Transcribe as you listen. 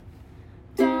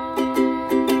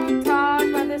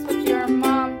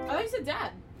a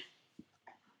dad.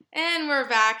 And we're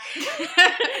back.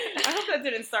 I hope that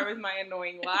didn't start with my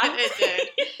annoying laugh. It did.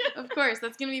 Of course,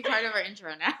 that's going to be part of our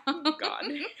intro now. God.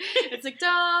 It's like,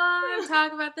 don't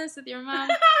talk about this with your mom.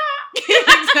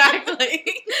 Exactly.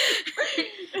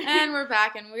 And we're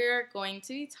back, and we're going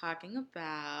to be talking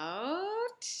about...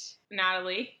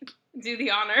 Natalie, do the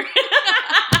honor.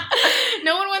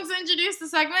 No one wants to introduce the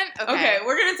segment? Okay,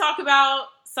 we're going to talk about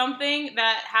something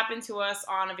that happened to us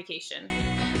on a vacation.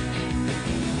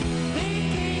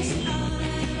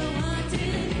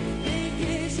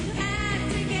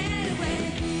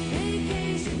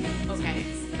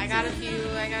 I got a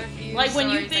few. Like, when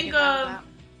you think of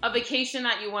a vacation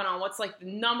that you went on, what's like the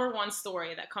number one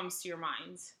story that comes to your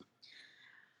mind?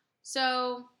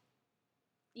 So,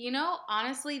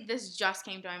 honestly, this just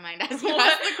came to my mind as you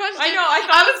asked the question. I know. I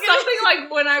thought it was something like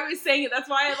when I was saying it. That's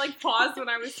why I paused when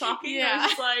I was talking. Yeah. I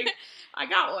was like, I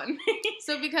got one.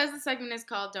 So because the segment is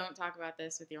called "Don't Talk About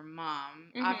This with Your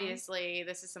Mom," obviously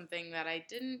this is something that I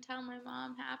didn't tell my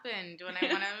mom happened when I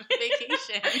went on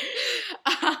vacation.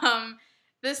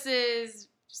 This is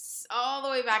all the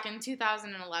way back in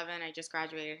 2011. I just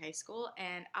graduated high school,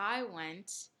 and I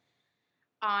went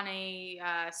on a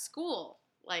school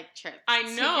trip. I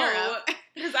to know, Europe.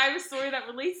 because I have a story that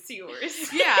relates to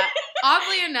yours. Yeah,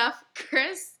 oddly enough,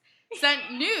 Chris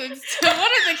sent nudes to one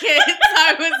of the kids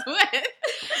I was with.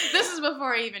 This is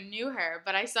before I even knew her,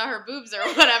 but I saw her boobs or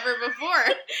whatever before.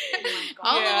 Oh my God.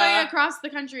 All the way across the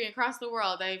country, across the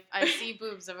world, I see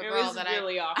boobs of a girl that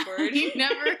really awkward.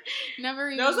 never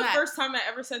even That was the met. first time I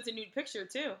ever sent a nude picture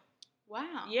too.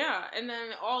 Wow. Yeah, and then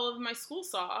all of my school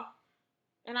saw,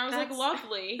 and I was like,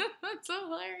 lovely. That's so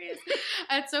hilarious.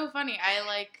 That's so funny.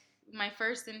 My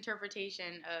first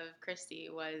interpretation of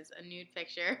Kristie was a nude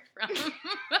picture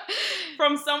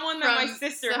from someone that my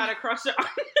sister had a crush on.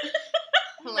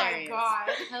 Hilarious. Oh my God.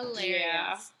 Hilarious.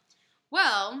 Yeah.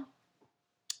 Well,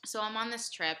 so I'm on this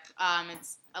trip.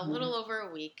 It's a little over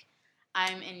a week.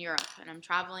 I'm in Europe, and I'm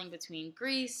traveling between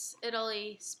Greece,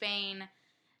 Italy, Spain,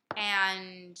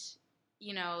 and,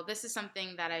 this is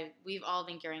something that we've all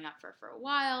been gearing up for a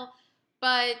while,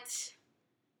 but,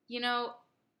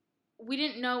 we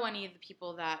didn't know any of the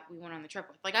people that we went on the trip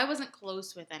with. I wasn't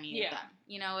close with any of them.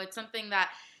 It's something that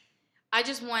I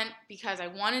just went because I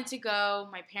wanted to go.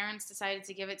 My parents decided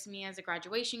to give it to me as a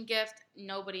graduation gift.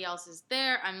 Nobody else is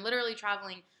there. I'm literally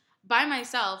traveling by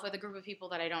myself with a group of people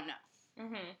that I don't know.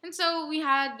 Mm-hmm. And so we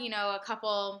had, a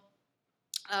couple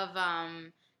of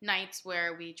nights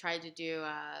where we tried to do,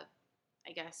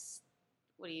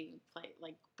 what do you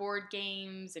play? Board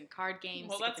games and card games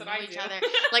to get to know each other.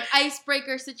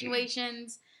 Icebreaker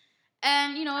situations.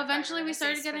 And, eventually we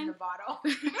started getting... the bottle.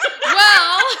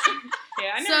 Well...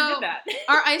 Yeah, I never did that.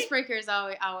 Our icebreakers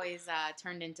always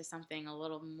turned into something a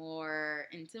little more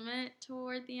intimate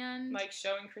toward the end. Like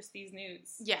showing Kristie's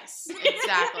nudes. Yes,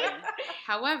 exactly.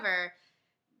 However,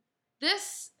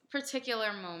 this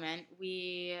particular moment,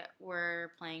 we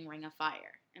were playing Ring of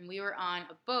Fire. And we were on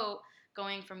a boat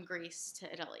going from Greece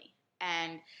to Italy.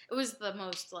 And it was the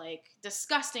most,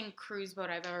 disgusting cruise boat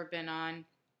I've ever been on.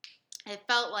 It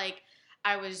felt like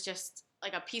I was just,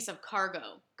 a piece of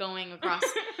cargo going across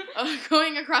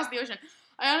the ocean.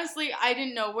 I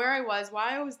didn't know where I was,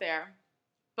 why I was there.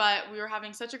 But we were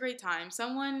having such a great time.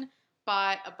 Someone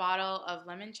bought a bottle of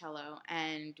limoncello,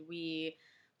 and we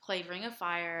played Ring of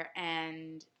Fire,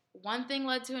 and one thing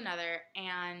led to another,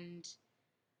 and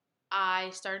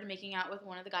I started making out with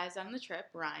one of the guys on the trip,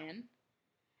 Ryan.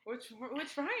 Which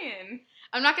Ryan?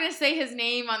 I'm not going to say his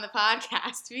name on the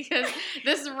podcast because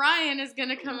this Ryan is going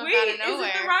to come up out of nowhere.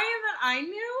 Is it the Ryan that I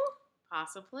knew?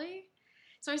 Possibly.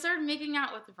 So I started making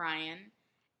out with Ryan,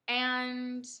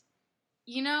 and,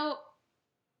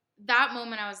 that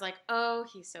moment I was like, oh,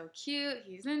 he's so cute,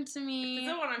 he's into me.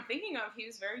 That's the one I'm thinking of. He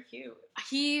was very cute.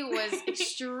 He was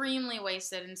extremely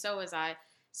wasted, and so was I.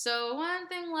 So one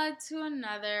thing led to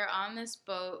another on this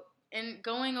boat, and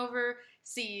going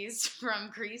overseas from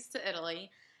Greece to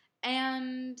Italy,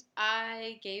 and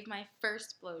I gave my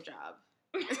first blowjob.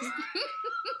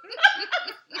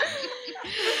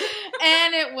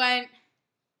 And it went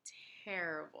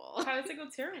terrible. How did it go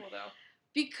terrible, though?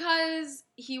 Because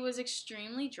he was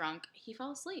extremely drunk. He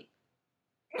fell asleep.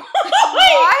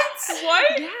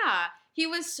 What? Yeah. He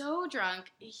was so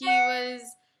drunk. He was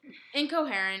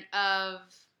incoherent of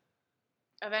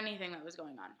anything that was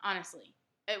going on, honestly.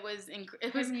 It was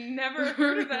I've never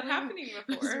heard of that happening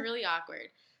before. It was really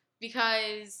awkward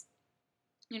because,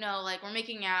 we're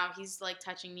making out. He's,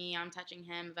 touching me. I'm touching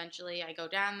him. Eventually, I go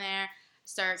down there,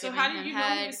 start giving him head. So how did you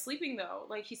know he was sleeping, though?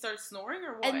 He started snoring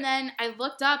or what? And then I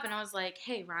looked up, and I was like,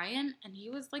 hey, Ryan. And he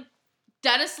was,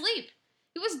 dead asleep.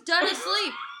 He was dead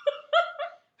asleep.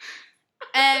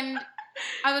 And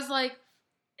I was like,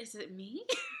 is it me?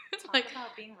 Like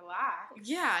about being relaxed.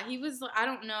 Yeah, he was. I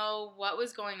don't know what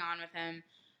was going on with him.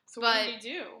 So what did he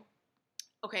do?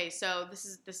 Okay, so this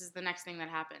is the next thing that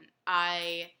happened.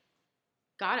 I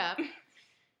got up.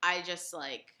 I just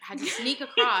like had to sneak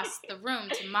across the room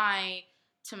to my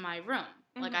room.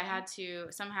 Like I had to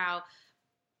somehow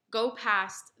go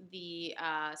past the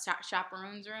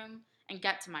chaperone's room and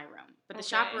get to my room. But the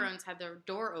chaperones had their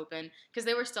door open because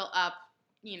they were still up,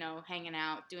 hanging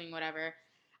out, doing whatever.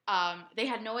 They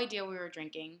had no idea we were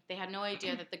drinking. They had no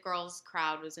idea that the girls'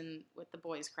 crowd was in with the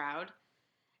boys' crowd.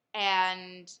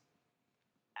 And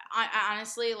I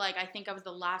honestly, I think I was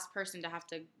the last person to have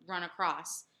to run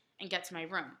across and get to my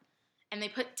room. And they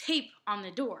put tape on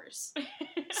the doors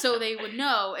so they would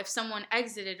know if someone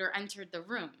exited or entered the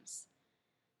rooms.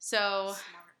 So,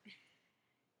 smart.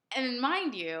 And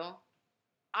mind you,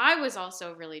 I was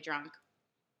also really drunk.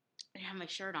 I didn't have my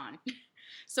shirt on.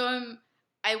 So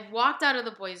I walked out of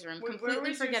the boys' room,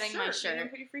 completely forgetting my shirt.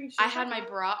 I had my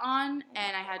bra on,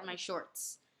 and I had my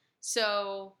shorts.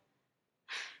 So,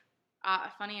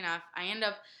 funny enough, I end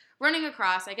up running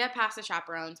across. I get past the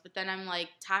chaperones, but then I'm,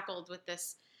 tackled with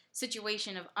this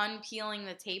situation of unpeeling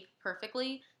the tape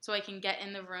perfectly so I can get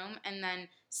in the room and then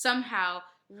somehow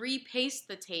repaste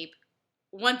the tape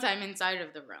once I'm inside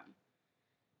of the room.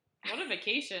 What a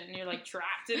vacation. You're,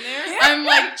 trapped in there. I'm,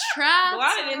 trapped.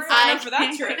 Glad I didn't sign up for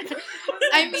that trip.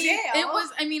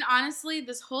 Honestly,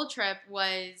 this whole trip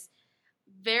was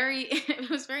it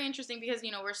was very interesting because,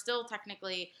 we're still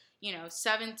technically,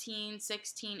 17,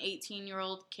 16,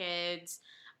 18-year-old kids.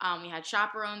 We had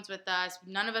chaperones with us.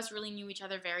 None of us really knew each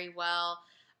other very well.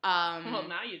 Well,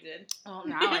 now you did. Well,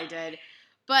 now I did.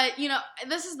 But,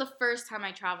 this is the first time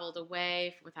I traveled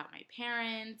away without my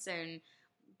parents and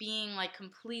being,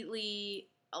 completely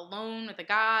alone with a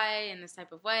guy in this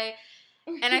type of way.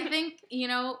 And I think,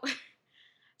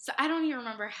 so I don't even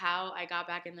remember how I got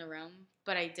back in the room,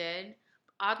 but I did.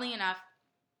 Oddly enough,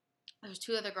 there was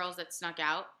 2 other girls that snuck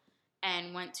out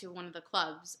and went to one of the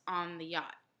clubs on the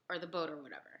yacht or the boat or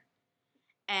whatever.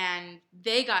 And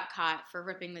they got caught for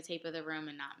ripping the tape of the room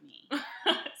and not me.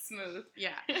 Smooth.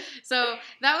 Yeah. So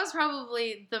that was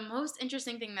probably the most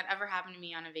interesting thing that ever happened to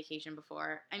me on a vacation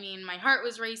before. I mean, my heart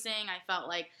was racing. I felt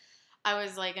like I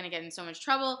was, going to get in so much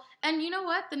trouble. And you know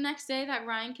what? The next day, that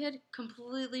Ryan kid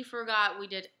completely forgot we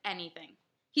did anything.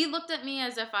 He looked at me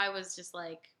as if I was just,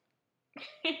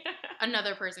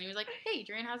 another person. He was like, hey,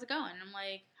 Adrienne, how's it going? And I'm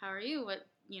like, how are you? What,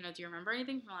 do you remember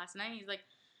anything from last night? And he's like,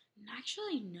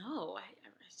 actually, no.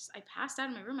 I passed out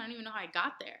of my room. I don't even know how I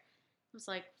got there. I was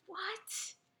like, what?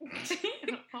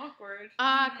 Awkward.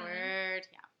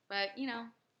 Yeah. But,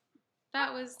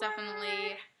 that was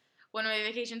definitely one of my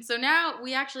vacations. So now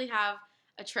we actually have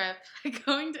a trip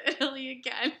going to Italy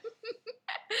again.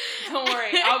 Don't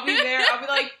worry. I'll be there. I'll be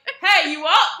like, hey, you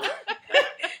up?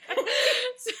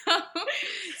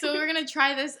 So we're going to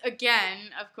try this again,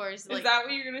 of course. Is that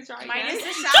what you're going to try again? Minus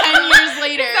the shot. 10 years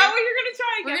later. Is that what you're going to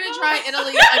try again? We're going to try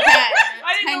Italy again.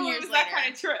 I didn't 10 know years it was later. that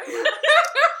kind of trip.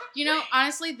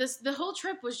 Honestly, the whole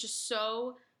trip was just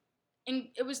so... And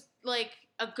it was,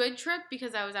 a good trip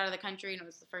because I was out of the country and it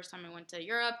was the first time I went to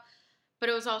Europe. But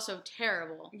it was also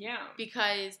terrible. Yeah.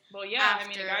 Because a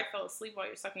guy fell asleep while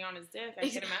you're sucking on his dick. I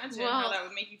can imagine how that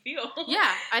would make you feel.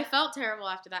 Yeah, I felt terrible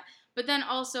after that. But then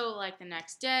also, the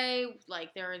next day,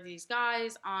 there were these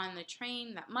guys on the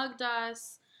train that mugged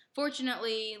us.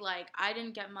 Fortunately, I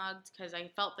didn't get mugged because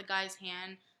I felt the guy's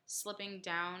hand slipping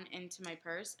down into my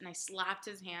purse. And I slapped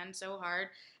his hand so hard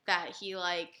that he,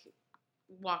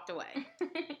 walked away.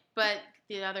 But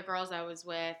the other girls I was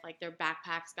with, their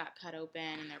backpacks got cut open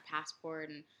and their passport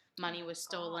and money was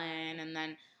stolen. And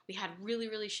then we had really,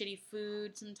 really shitty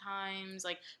food sometimes.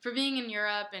 For being in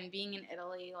Europe and being in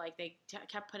Italy, they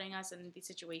kept putting us in these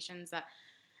situations that,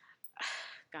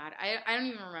 God, I don't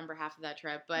even remember half of that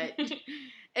trip. But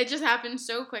it just happened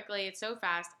so quickly. It's so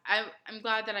fast. I'm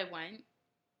glad that I went.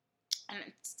 And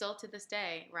still to this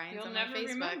day, Ryan's on my Facebook. You'll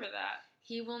never remember that.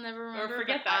 He will never remember. Or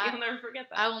forget that. You'll never forget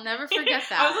that. I will never forget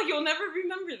that. I was like, you'll never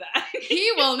remember that.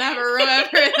 He will never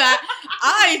remember that.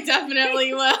 I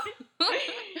definitely will.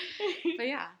 But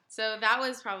yeah, so that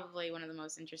was probably one of the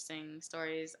most interesting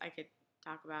stories I could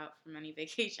talk about from any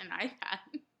vacation I've had.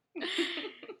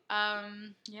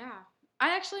 Yeah.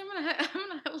 I'm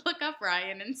gonna look up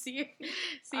Ryan and see.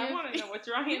 I want to know which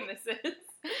Ryan this is.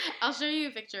 I'll show you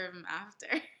a picture of him after.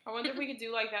 I wonder if we could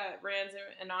do that random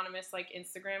anonymous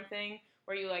Instagram thing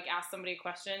where you ask somebody a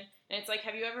question and it's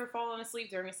have you ever fallen asleep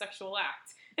during a sexual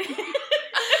act?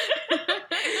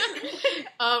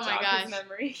 Oh my gosh.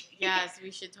 Memory. Yes, we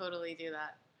should totally do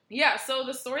that. Yeah, so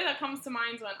the story that comes to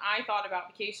mind when I thought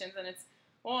about vacations, and it's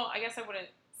Well, I guess I wouldn't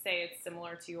say it's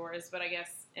similar to yours, but I guess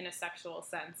in a sexual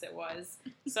sense it was.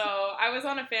 So I was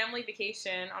on a family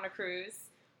vacation on a cruise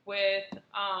with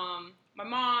my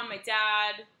mom, my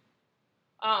dad,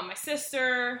 my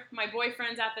sister, my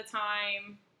boyfriend at the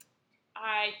time.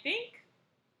 I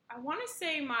want to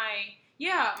say my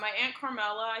Aunt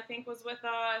Carmela, I think, was with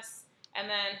us, and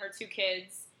then her 2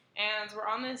 kids. And we're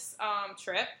on this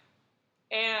trip,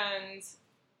 and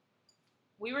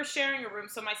we were sharing a room.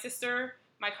 So my sister,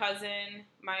 my cousin,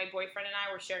 my boyfriend, and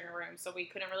I were sharing a room. So we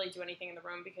couldn't really do anything in the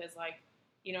room because, like,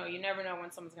 you know, you never know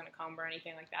when someone's going to come or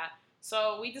anything like that.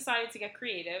 So we decided to get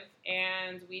creative,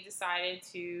 and we decided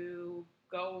to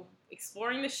go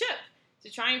exploring the ship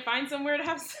to try and find somewhere to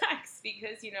have sex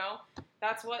because, you know,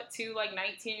 that's what 2, like,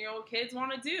 19-year-old kids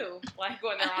want to do, like,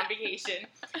 when they're on vacation.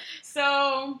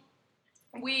 So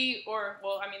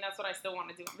that's what I still want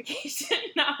to do on vacation,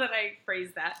 now that I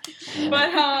phrased that.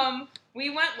 But we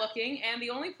went looking, and the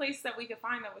only place that we could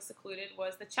find that was secluded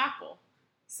was the chapel.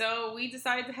 So we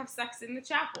decided to have sex in the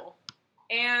chapel.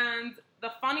 And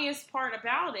the funniest part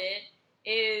about it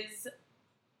is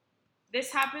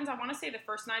this happens, I want to say the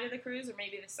first night of the cruise or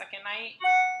maybe the second night.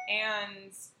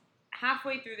 And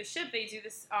halfway through the ship, they do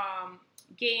this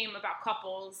game about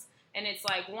couples. And it's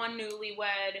like one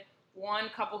newlywed, one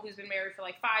couple who's been married for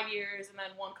like 5 years, and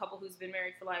then one couple who's been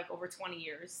married for like over 20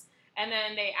 years. And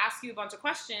then they ask you a bunch of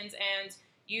questions, and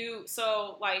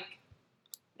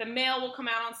the male will come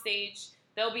out on stage,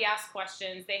 they'll be asked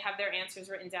questions, they have their answers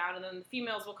written down, and then the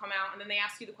females will come out, and then they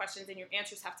ask you the questions, and your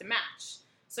answers have to match.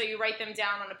 So you write them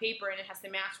down on a paper, and it has to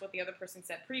match what the other person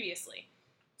said previously.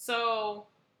 So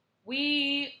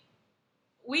we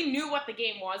knew what the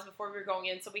game was before we were going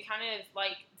in, so we kind of,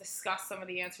 like, discussed some of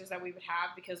the answers that we would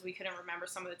have because we couldn't remember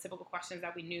some of the typical questions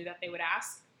that we knew that they would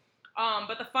ask.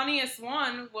 But the funniest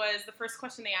one was the first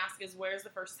question they ask is, where's the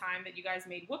first time that you guys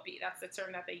made whoopee? That's the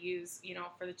term that they use, you know,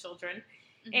 for the children.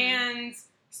 Mm-hmm. And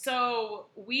so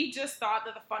we just thought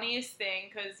that the funniest thing,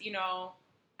 because, you know,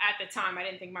 at the time I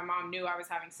didn't think my mom knew I was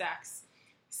having sex.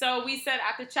 So we said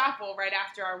at the chapel right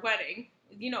after our wedding,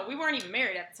 you know, we weren't even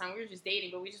married at the time. We were just dating,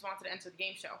 but we just wanted to enter the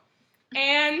game show.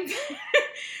 And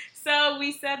so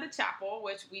we said the chapel,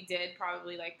 which we did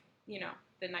probably, like, you know,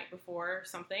 the night before or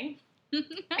something.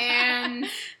 And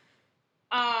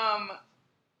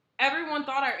everyone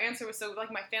thought our answer was so,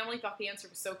 like, my family thought the answer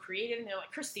was so creative. And they're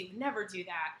like, Kristie would never do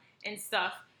that and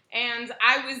stuff. And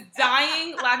I was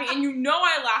dying laughing. And you know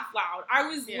I laughed loud. I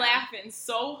was laughing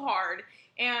so hard.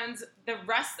 And the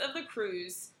rest of the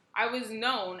cruise, I was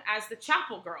known as the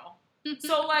chapel girl.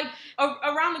 So, like,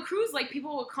 around the cruise, like,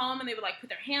 people would come and they would, like, put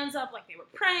their hands up like they were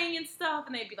praying and stuff,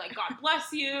 and they'd be like, God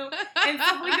bless you, and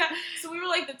stuff like that. So we were,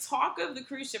 like, the talk of the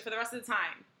cruise ship for the rest of the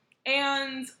time.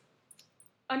 And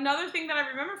another thing that I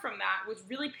remember from that, which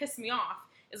really pissed me off,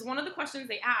 is one of the questions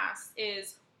they asked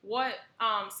is, what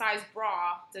size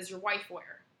bra does your wife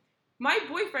wear? My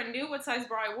boyfriend knew what size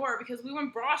bra I wore because we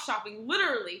went bra shopping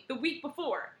literally the week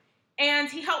before. And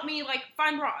he helped me, like,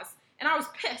 find bras. And I was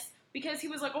pissed because he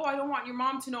was like, oh, I don't want your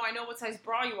mom to know I know what size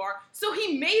bra you are. So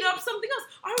he made up something else.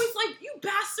 I was like, you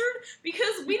bastard,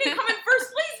 because we didn't come in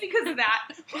first place because of that.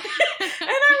 And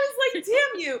I was like,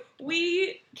 damn you.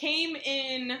 We came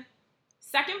in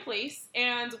second place,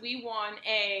 and we won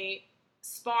a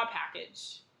spa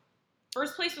package.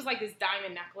 First place was, like, this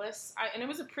diamond necklace. And it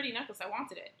was a pretty necklace. I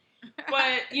wanted it.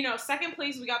 But, you know, second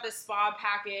place, we got this spa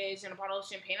package and a bottle of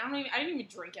champagne. I didn't even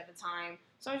drink at the time.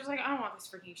 So I was just like, I don't want this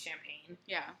freaking champagne.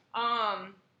 Yeah.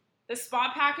 The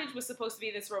spa package was supposed to be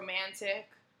this romantic,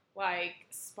 like,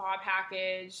 spa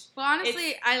package. Well,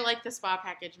 honestly, I like the spa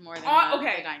package more than the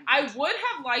diamond. I would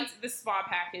have liked the spa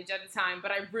package at the time,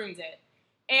 but I ruined it.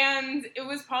 And it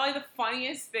was probably the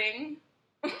funniest thing,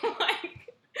 like,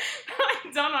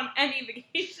 I've done on any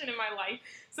vacation in my life.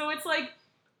 So it's like,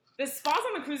 the spas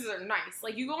on the cruises are nice.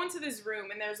 Like, you go into this room,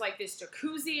 and there's, like, this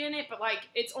jacuzzi in it, but, like,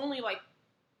 it's only, like,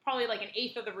 probably, like, an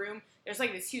eighth of the room. There's,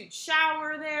 like, this huge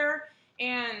shower there,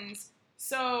 and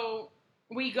so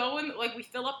we go in, like, we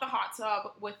fill up the hot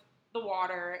tub with the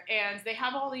water, and they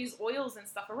have all these oils and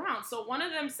stuff around. So one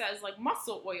of them says, like,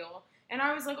 muscle oil, and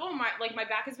I was like, oh, my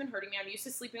back has been hurting me. I'm used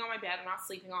to sleeping on my bed. I'm not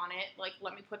sleeping on it. Like,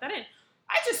 let me put that in.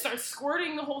 I just start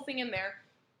squirting the whole thing in there.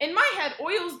 In my head,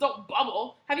 oils don't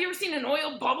bubble. Have you ever seen an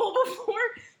oil bubble before?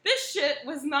 This shit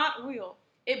was not oil.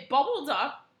 It bubbled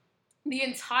up. The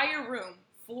entire room,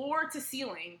 floor to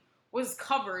ceiling, was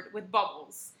covered with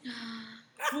bubbles.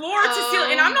 Floor to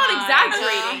ceiling. And I'm not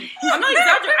exaggerating.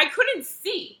 I couldn't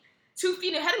see 2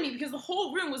 feet ahead of me because the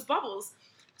whole room was bubbles.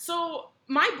 So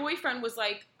my boyfriend was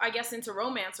like, I guess into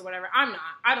romance or whatever. I'm not.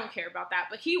 I don't care about that.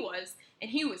 But he was, and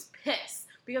he was pissed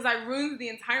because I ruined the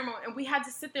entire moment. And we had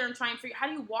to sit there and try and figure, how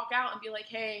do you walk out and be like,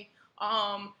 hey,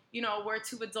 we're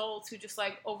two adults who just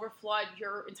like overflood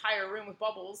your entire room with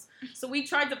bubbles. So we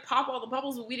tried to pop all the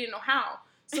bubbles, but we didn't know how.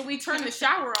 So we turned the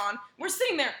shower on. We're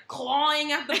sitting there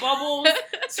clawing at the bubbles,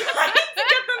 trying to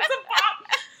get them to pop.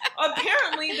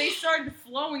 Apparently, they started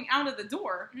flowing out of the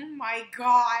door. Oh my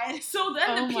God. So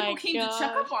then the people came to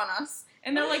check up on us.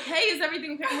 And they're like, hey, is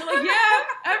everything okay? And we're like, yeah,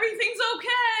 everything's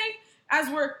okay. As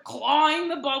we're clawing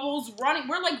the bubbles, running.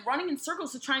 We're like running in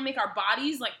circles to try and make our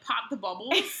bodies like pop the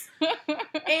bubbles.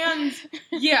 And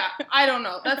yeah, I don't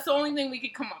know. That's the only thing we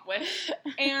could come up with.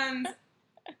 And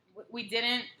we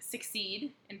didn't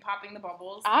succeed in popping the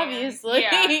bubbles. Obviously.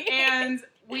 And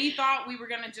we thought we were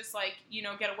going to just like,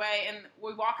 get away. And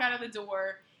we walk out of the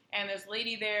door and there's a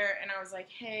lady there. And I was like,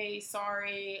 hey,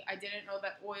 sorry. I didn't know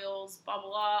that oils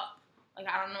bubble up. Like,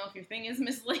 I don't know if your thing is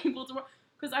mislabeled or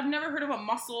because I've never heard of a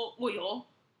muscle oil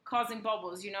causing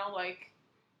bubbles,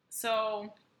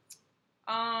 So,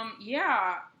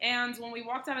 yeah. And when we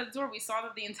walked out of the door, we saw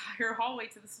that the entire hallway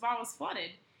to the spa was flooded.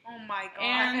 Oh my God.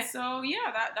 And so,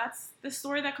 yeah, that's the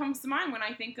story that comes to mind when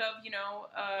I think of,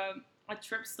 a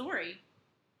trip story.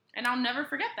 And I'll never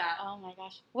forget that. Oh my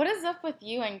gosh. What is up with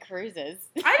you and cruises?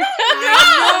 I don't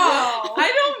know.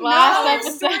 I don't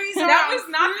Last know. episode. That was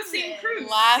not the same cruise.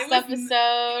 Last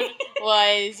episode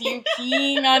was you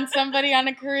peeing on somebody on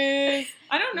a cruise.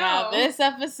 I don't know. Now this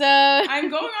episode. I'm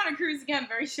going on a cruise again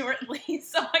very shortly,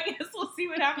 so I guess we'll see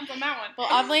what happens on that one. Well,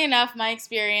 oddly enough, my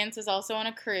experience was also on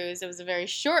a cruise. It was a very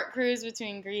short cruise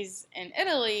between Greece and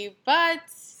Italy, but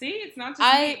see, it's not just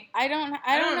me. I don't know.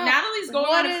 Natalie's going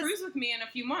on a cruise with me in a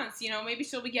few months. Maybe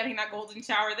she'll be getting that golden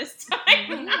shower this time.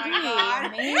 Oh my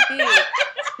God. Maybe.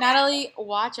 Natalie,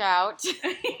 watch out.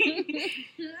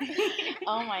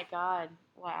 Oh my God.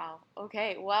 Wow.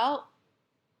 Okay. Well,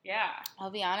 yeah.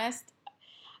 I'll be honest.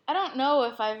 I don't know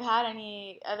if I've had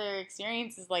any other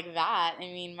experiences like that. I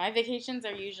mean, my vacations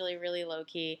are usually really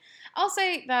low-key. I'll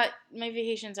say that my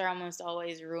vacations are almost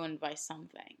always ruined by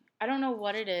something. I don't know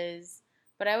what it is,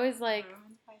 but I always like...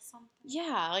 Ruined by something?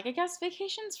 Yeah, like I guess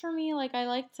vacations for me, like I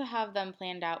like to have them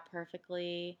planned out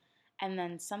perfectly, and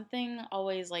then something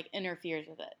always like interferes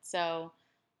with it. So,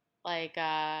 like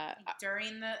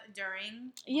during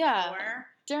yeah. Before?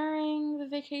 During the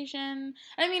vacation.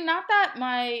 I mean, not that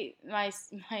my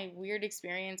weird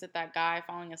experience with that guy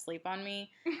falling asleep on me,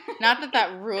 not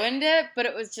that ruined it, but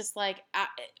it was just like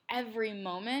every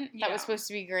moment that was supposed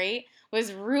to be great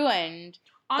was ruined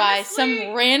by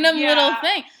some random little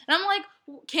thing. And I'm like,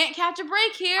 can't catch a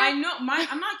break here. I know.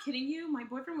 I'm not kidding you. My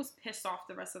boyfriend was pissed off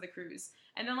the rest of the cruise.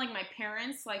 And then, like, my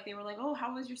parents, like, they were like, oh,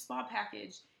 how was your spa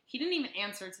package? He didn't even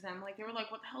answer to them. Like, they were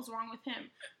like, what the hell's wrong with him?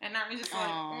 And I was just like,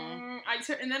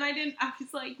 and then I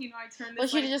was like, I turned this, well,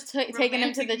 should have just taken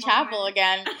him to the chapel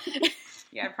again.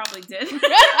 Yeah, I probably did.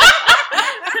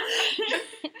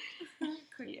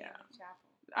 Yeah.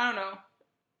 I don't know.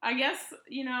 I guess,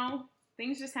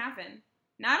 things just happen.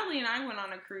 Natalie and I went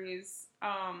on a cruise.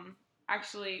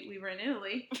 Actually, we were in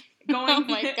Italy. Oh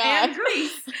my God. And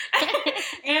Greece.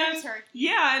 And Turkey.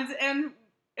 Yeah, and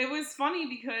it was funny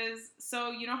because, so,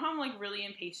 you know how I'm, like, really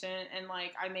impatient and,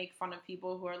 like, I make fun of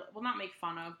people who are, well, not make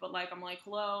fun of, but, like, I'm like,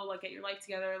 hello, like, get your life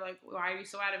together, like, why are you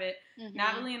so out of it? Mm-hmm.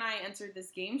 Natalie and I entered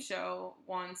this game show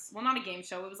once. Well, not a game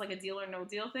show. It was, like, a Deal or No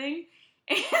Deal thing.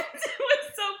 And it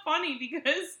was so funny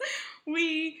because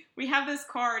we have this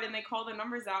card and they call the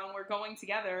numbers out and we're going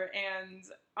together and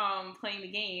playing the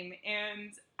game.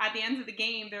 And at the end of the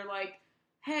game, they're like,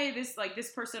 hey, this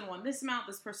person won this amount,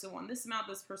 this person won this amount,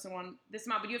 this person won this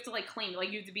amount, but you have to, like, claim it.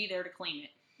 Like, you have to be there to claim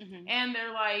it. Mm-hmm. And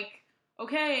they're like,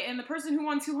 okay, and the person who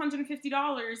won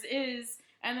 $250 is,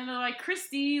 and then they're like,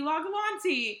 Kristie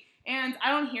Lagalanti. And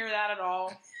I don't hear that at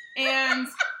all. And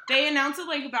they announce it,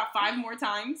 like, about 5 more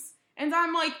times. And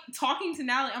I'm, like, talking to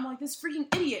Natalie. I'm like, this freaking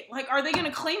idiot. Like, are they going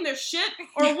to claim their shit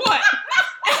or what?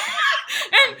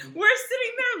 And we're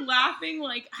sitting there laughing,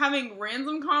 like, having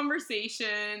random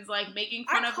conversations, like, making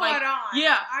fun of, like...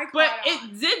 Yeah, but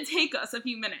it did take us a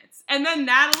few minutes. And then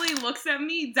Natalie looks at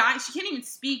me, dying. She can't even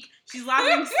speak. She's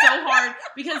laughing so hard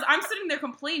because I'm sitting there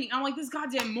complaining. I'm like, this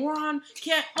goddamn moron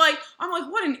can't, like... I'm like,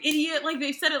 what an idiot. Like,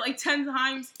 they've said it, like, 10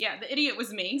 times. Yeah, the idiot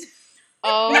was me.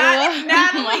 Oh,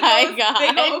 Natalie my goes, God.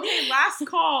 They go, okay, last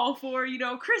call for,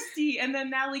 Kristie. And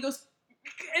then Natalie goes,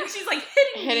 and she's like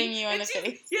hitting you in the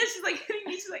face. Yeah, she's like hitting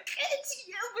me. She's like, it's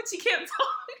you, but she can't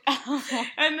talk.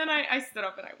 And then I stood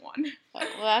up and I won. Well,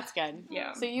 that's good.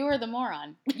 Yeah. So you were the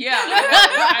moron. Yeah,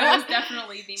 I was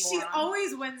definitely the moron. She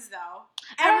always wins, though.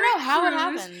 I don't know how it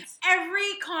cruise, happens.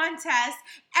 Every contest,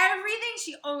 everything,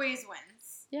 she always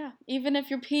wins. Yeah, even if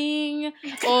you're peeing or...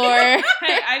 Hey,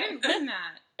 I didn't win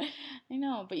that. I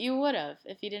know, but you would have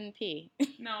if you didn't pee.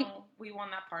 No, we won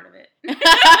that part of it.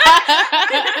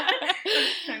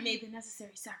 I made the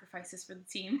necessary sacrifices for the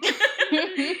team.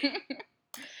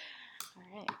 All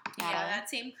right. Yeah, that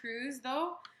same cruise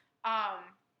though,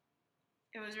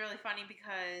 it was really funny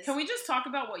because Can we just talk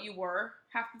about what you were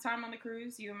half the time on the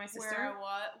cruise, you and my sister?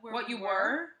 What you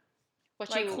were? What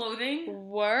Like you clothing?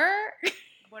 were?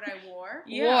 What I wore?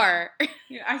 Yeah. Wore.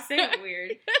 Yeah, I say it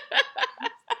weird.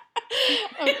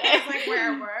 Okay. It's like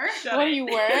where I were. Shut Where it. you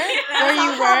were? That's Where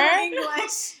all you were?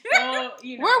 English. Well,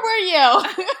 you know. Where were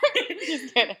you?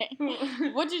 Just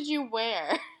kidding. What did you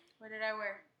wear? What did I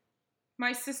wear?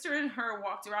 My sister and her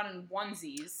walked around in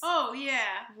onesies. Oh yeah.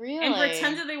 Really? And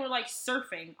pretended they were like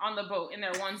surfing on the boat in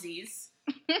their onesies.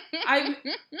 I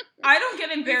don't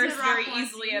get embarrassed rock very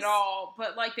easily onesies. at all,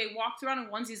 but like they walked around in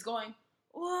onesies going,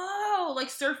 whoa, like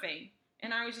surfing.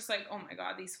 And I was just like, oh my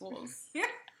god, these fools.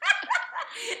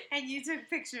 And you took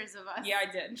pictures of us. Yeah,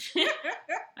 I did.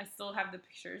 I still have the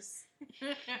pictures.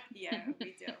 Yeah,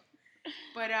 we do.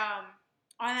 But on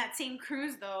that same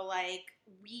cruise though, like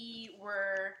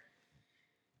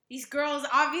these girls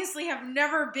obviously have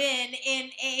never been in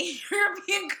a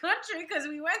European country because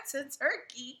we went to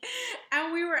Turkey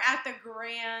and we were at the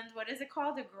Grand, what is it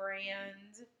called? The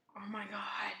Grand Oh my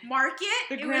god. Market.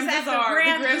 The It Grand was at Bazaar. the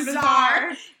Grand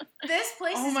Bazaar. This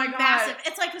place Oh is my God. massive.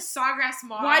 It's like a Sawgrass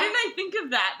Mall. Why didn't I think of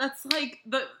that? That's like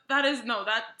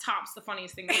that tops the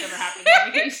funniest thing that's ever happened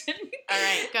on vacation. All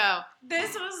right, go.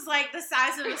 This was like the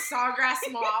size of a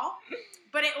Sawgrass Mall,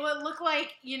 but it would look like,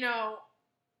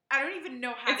 I don't even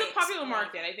know how It's to a popular explain.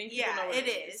 market. I think people know what it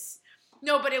is.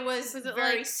 No, but it was it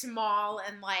very like- small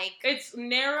and like It's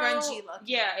narrow. grungy looking.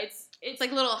 Yeah, it's It's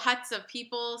like little huts of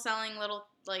people selling little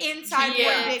like inside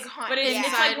Yeah. one big hunt. but it's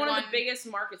Inside like one of one- the biggest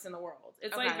markets in the world.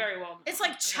 It's Okay. like very well known. It's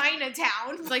like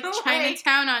Chinatown. it's like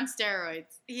Chinatown on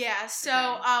steroids. Yeah, so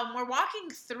Okay. we're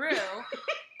walking through,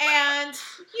 and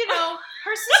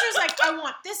her sister's like, I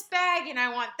want this bag and I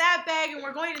want that bag, and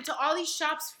we're going into all these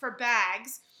shops for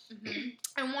bags. Mm-hmm.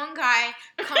 And one guy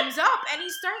comes up and he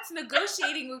starts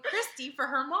negotiating with Kristie for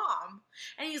her mom,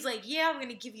 and he's like, "Yeah, I'm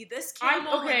gonna give you this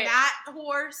camel okay. and that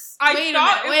horse." I Wait a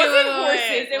thought minute. it wasn't Wait, horses.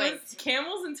 wait. It was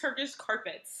camels and Turkish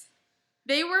carpets.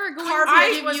 They were going Carpet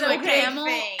to give was you a a big camel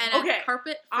thing. and Okay. a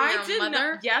carpet for I your did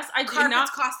mother. not. Yes, I did Carpets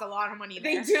not. cost a lot of money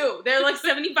They there. do. They're like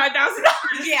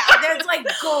 $75,000. Yeah, there's like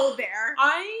gold there.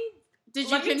 Did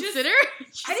you Let me just- consider?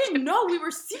 I didn't know we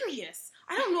were serious.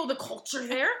 I don't know the culture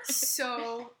there.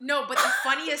 So no, but the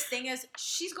funniest thing is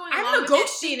she's going along I'm with it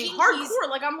negotiating thinking he's- hardcore.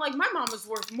 Like, I'm like, my mom is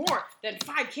worth more than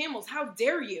 5 camels. How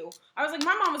dare you? I was like,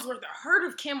 my mom is worth a herd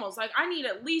of camels. Like, I need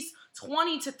at least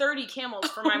 20 to 30 camels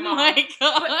for my mom. Oh my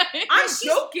god! I'm She's-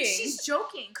 joking. She's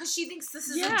joking because she thinks this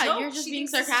is a yeah, joke. you're just She being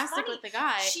thinks this is sarcastic funny. with the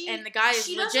guy, She- and the guy is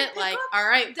she doesn't legit pick like, up all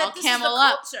right, that I'll this camel is the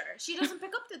up. culture. She doesn't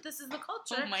pick up that this is the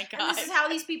culture. Oh my And god! this is how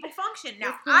these people function.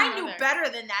 Now, What's going I on knew there? better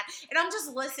than that, and I'm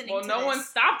just listening Well, to no this. one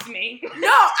stopped me.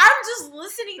 No, I'm just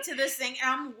listening to this thing,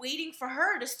 and I'm waiting for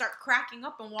her to start cracking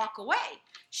up and walk away.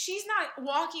 She's not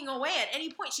walking away at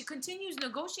any point. She continues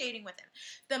negotiating with him.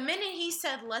 The minute he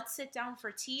said, "Let's sit down for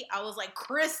tea," I was like,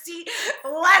 "Kristie,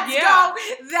 let's Yeah. go."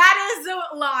 That is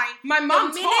the line. My mom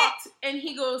minute- talked, and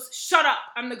he goes, "Shut up!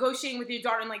 I'm negotiating with your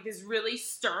daughter," in like this really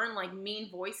stern, like mean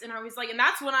voice. And I was like, and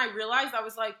that's when I realized I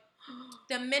was like,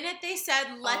 The minute they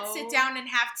said, "Let's sit Oh down and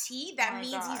have tea," that my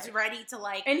means God. he's ready to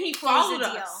like. and he Close followed the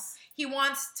deal. us. He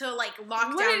wants to like lock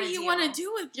What down did a he deal. want to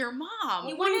do with your mom?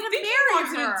 He What do wanted you to think he marry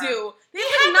wanted her. to do? They He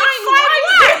had had, 9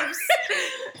 like, 5 wives.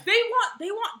 They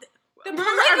want. The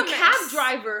Remember our polygamous. cab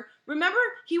driver? Remember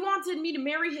he wanted me to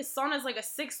marry his son as like a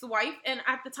 6th wife, and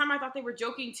at the time I thought they were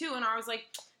joking too, and I was like,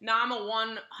 "Nah, I'm a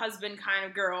one husband kind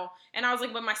of girl." And I was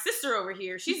like, "But my sister over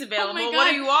here, she's available. Oh my What God.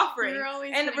 are you offering?" You're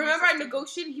always And putting your remember, I sister-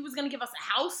 negotiated. He was gonna give us a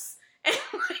house and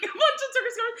like a bunch of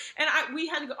Turkish carpets, and we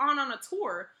had to go on a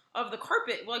tour of the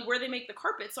carpet, like where they make the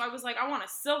carpet. So I was like, "I want a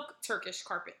silk Turkish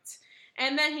carpet,"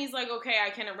 and then he's like, "Okay, I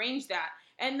can arrange that."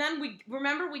 And then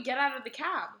we get out of the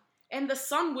cab, and the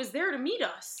son was there to meet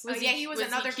us. Oh, yeah, he was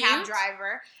another cute? cab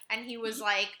driver, and he was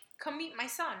like, "Come meet my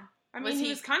son." I mean, Was he he-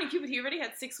 was kind of cute, but he already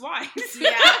had 6 wives.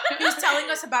 Yeah, he was telling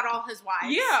us about all his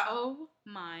wives. Yeah. Oh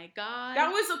my god!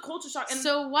 That was a culture shock. And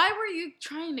So why were you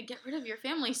trying to get rid of your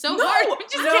family so No, hard?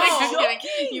 Just no. kidding, I'm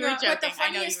kidding. You were joking. But the I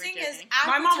know you funniest were thing joking. is, at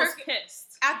my the mom was Turk-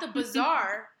 pissed. at the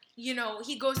bazaar,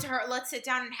 he goes to her, let's sit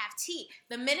down and have tea.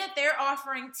 The minute they're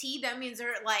offering tea, that means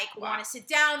they're like, want to sit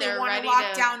down, they want to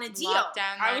lock down a deal.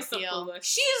 I was so foolish.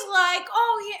 She's like,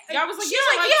 oh, yeah. I was like, she's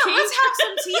like, tea. let's have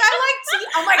some tea. I like tea.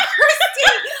 I'm like,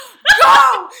 Kristie,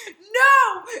 go!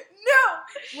 No!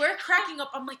 We're cracking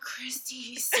up. I'm like, Kristie,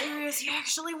 he's serious. He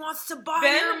actually wants to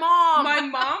buy your mom. My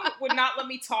mom would not let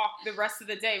me talk the rest of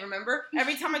the day, remember?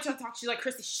 Every time I tried to talk, she's like,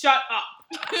 Kristie, shut up.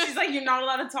 She's like, you're not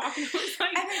allowed to talk. And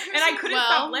I couldn't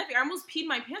stop laughing. I almost peed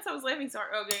my pants. I was laughing. So,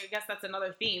 okay, I guess that's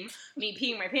another theme, me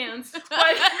peeing my pants.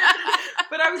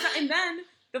 But I was, and then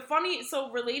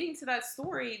relating to that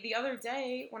story, the other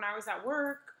day when I was at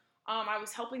work, I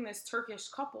was helping this Turkish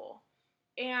couple.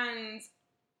 And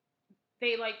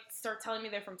they, start telling me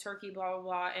they're from Turkey, blah, blah,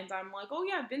 blah. And I'm like, oh,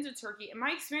 yeah, I've been to Turkey. And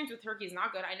my experience with Turkey is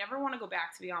not good. I never want to go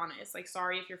back, to be honest.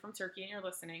 Sorry if you're from Turkey and you're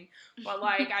listening. But,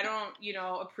 I don't,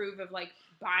 approve of,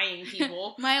 buying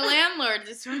people. My landlord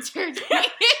is from Turkey.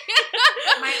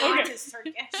 My aunt is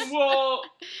Turkish. Well,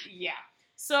 yeah.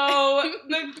 So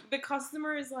the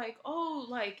customer is like, oh,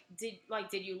 did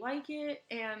you like it?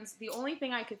 And the only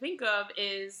thing I could think of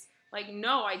is,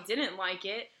 no, I didn't like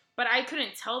it. But I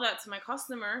couldn't tell that to my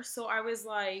customer, so I was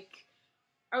like,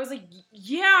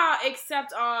 yeah,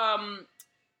 except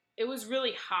it was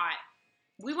really hot.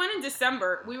 We went in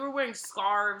December. We were wearing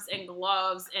scarves and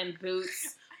gloves and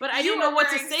boots, but I didn't know what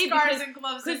to say because and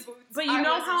gloves and boots. But you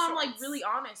know how I'm really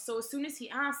honest. So as soon as he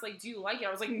asked, do you like it?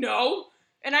 I was like, no,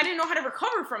 and I didn't know how to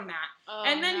recover from that. Oh,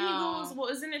 and then he goes, well,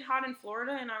 isn't it hot in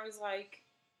Florida? And I was like,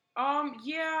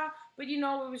 yeah, but it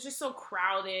was just so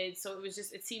crowded, so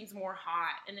it seems more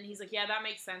hot. And then he's like, yeah, that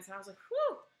makes sense. And I was like,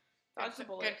 whew, dodged a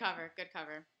bullet. Good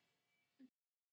cover.